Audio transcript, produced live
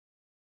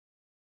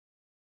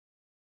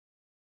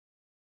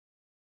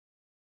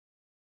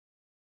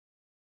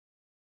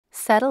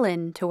Settle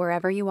in to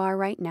wherever you are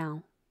right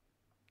now,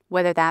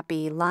 whether that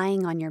be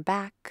lying on your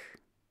back,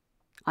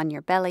 on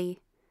your belly,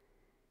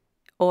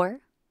 or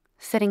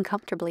sitting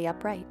comfortably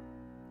upright.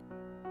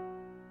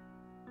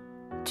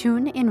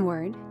 Tune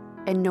inward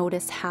and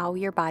notice how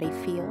your body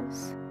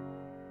feels,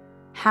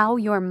 how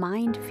your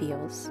mind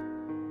feels,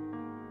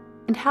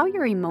 and how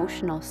your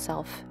emotional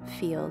self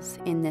feels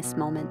in this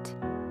moment.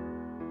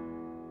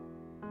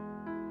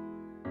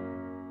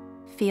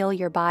 Feel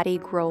your body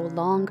grow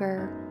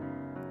longer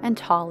and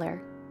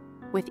taller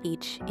with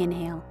each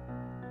inhale.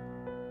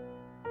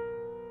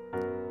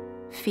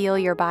 Feel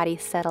your body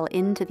settle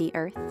into the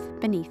earth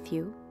beneath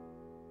you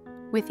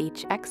with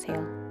each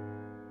exhale.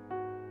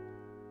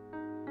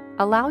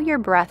 Allow your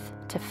breath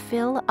to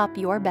fill up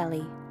your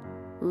belly,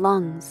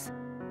 lungs,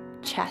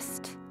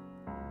 chest,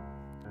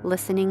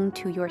 listening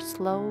to your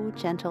slow,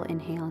 gentle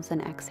inhales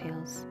and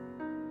exhales.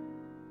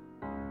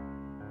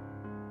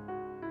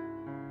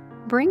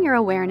 Bring your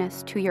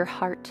awareness to your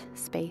heart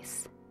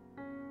space.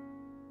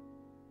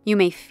 You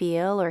may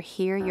feel or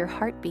hear your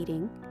heart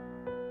beating,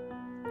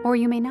 or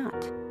you may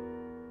not.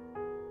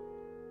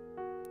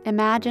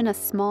 Imagine a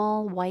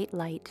small white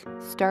light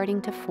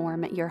starting to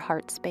form at your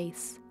heart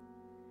space.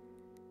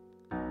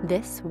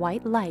 This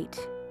white light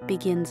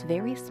begins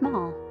very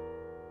small,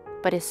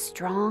 but is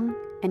strong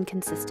and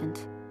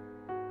consistent.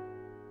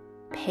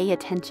 Pay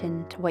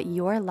attention to what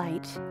your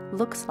light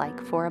looks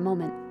like for a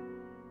moment.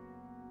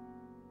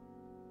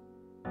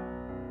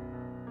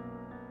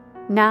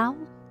 Now,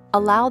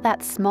 allow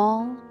that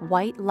small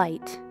white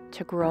light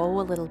to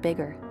grow a little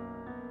bigger.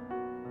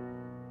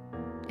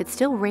 It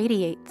still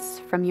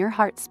radiates from your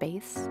heart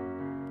space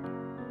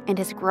and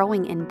is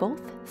growing in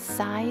both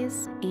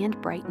size and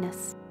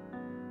brightness.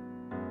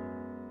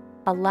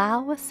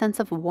 Allow a sense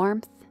of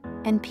warmth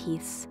and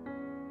peace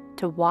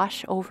to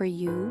wash over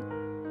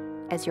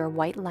you as your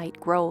white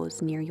light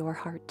grows near your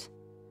heart.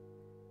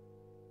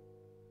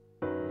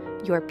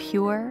 Your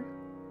pure,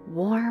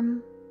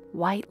 warm,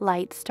 white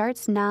light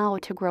starts now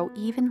to grow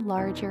even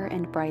larger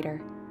and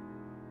brighter.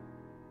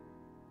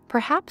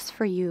 Perhaps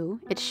for you,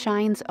 it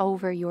shines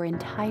over your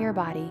entire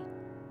body,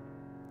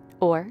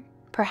 or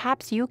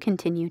perhaps you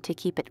continue to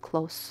keep it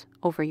close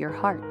over your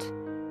heart.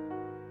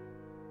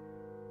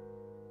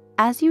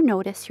 As you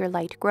notice your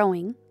light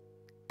growing,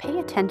 pay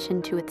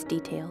attention to its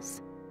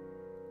details.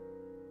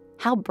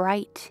 How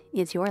bright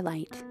is your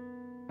light?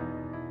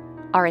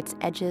 Are its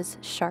edges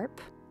sharp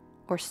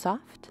or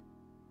soft?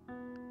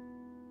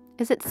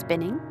 Is it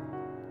spinning,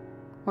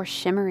 or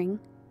shimmering,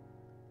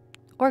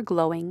 or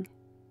glowing,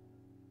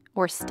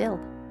 or still?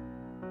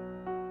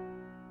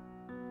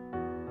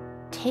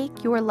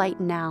 Take your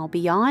light now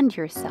beyond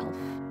yourself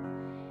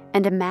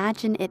and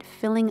imagine it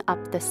filling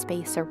up the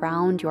space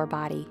around your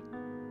body.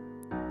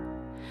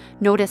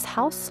 Notice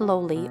how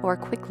slowly or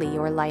quickly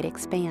your light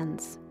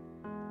expands.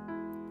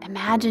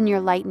 Imagine your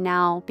light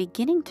now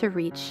beginning to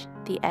reach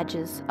the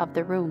edges of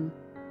the room.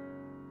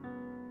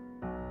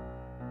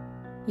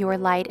 Your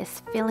light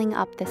is filling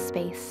up the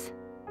space,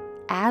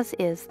 as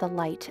is the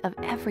light of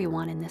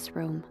everyone in this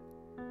room.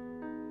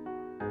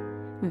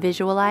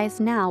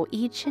 Visualize now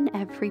each and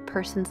every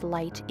person's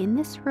light in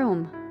this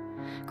room,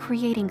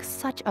 creating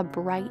such a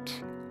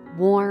bright,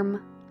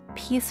 warm,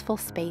 peaceful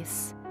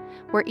space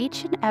where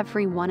each and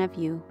every one of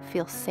you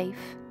feels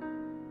safe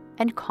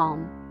and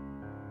calm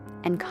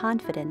and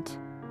confident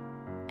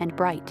and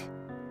bright.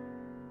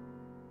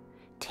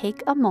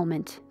 Take a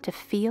moment to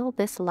feel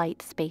this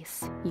light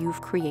space you've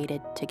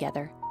created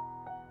together.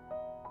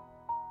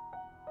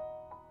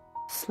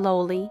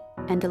 Slowly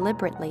and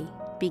deliberately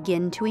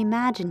begin to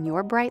imagine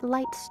your bright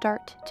light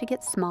start to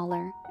get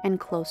smaller and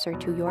closer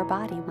to your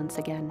body once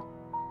again.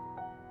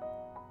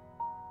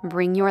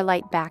 Bring your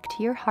light back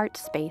to your heart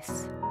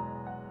space,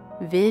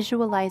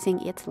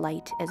 visualizing its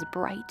light as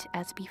bright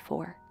as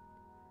before.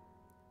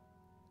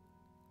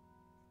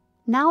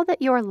 Now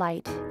that your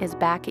light is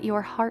back at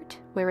your heart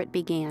where it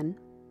began,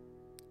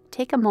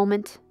 take a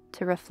moment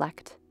to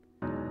reflect.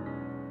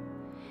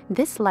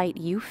 This light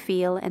you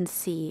feel and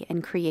see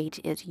and create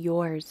is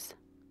yours.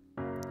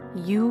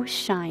 You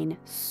shine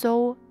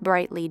so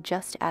brightly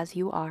just as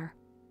you are.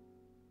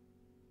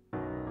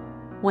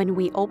 When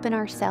we open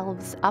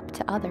ourselves up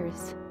to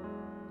others,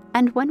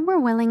 and when we're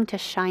willing to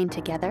shine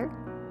together,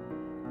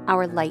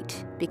 our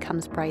light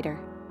becomes brighter,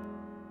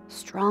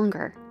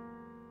 stronger,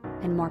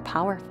 and more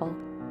powerful.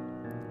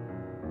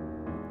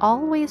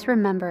 Always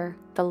remember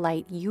the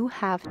light you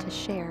have to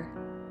share,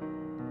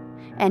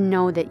 and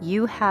know that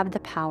you have the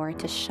power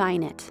to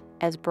shine it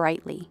as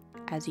brightly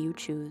as you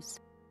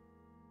choose.